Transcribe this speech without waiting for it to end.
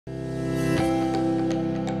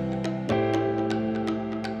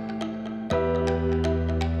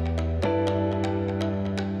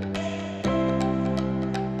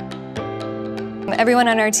Everyone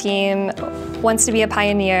on our team wants to be a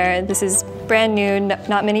pioneer. This is brand new,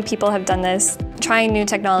 not many people have done this. Trying new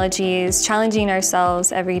technologies, challenging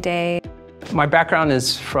ourselves every day. My background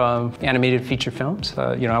is from animated feature films.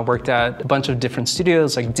 I worked at a bunch of different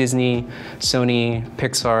studios like Disney, Sony,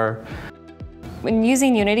 Pixar. When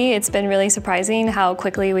using Unity, it's been really surprising how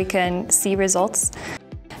quickly we can see results.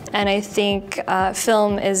 And I think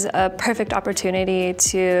film is a perfect opportunity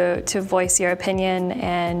to voice your opinion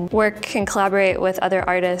and work and collaborate with other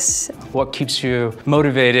artists. What keeps you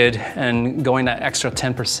motivated and going that extra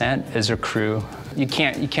 10% is your crew. You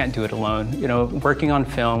can't do it alone. Working on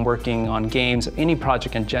film, working on games, any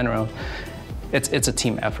project in general, it's a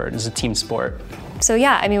team effort. It's a team sport. So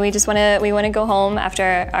yeah, I mean, we want to go home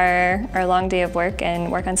after our long day of work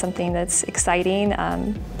and work on something that's exciting,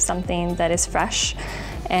 something that is fresh,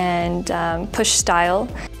 and push style.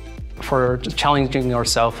 For challenging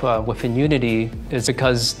ourselves within Unity is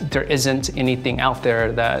because there isn't anything out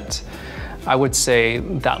there that I would say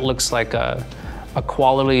that looks like a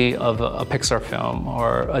quality of a Pixar film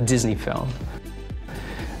or a Disney film.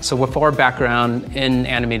 So with our background in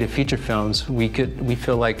animated feature films, we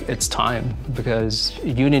feel like it's time because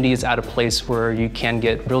Unity is at a place where you can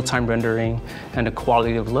get real-time rendering and a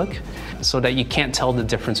quality of look so that you can't tell the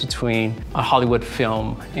difference between a Hollywood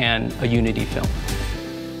film and a Unity film.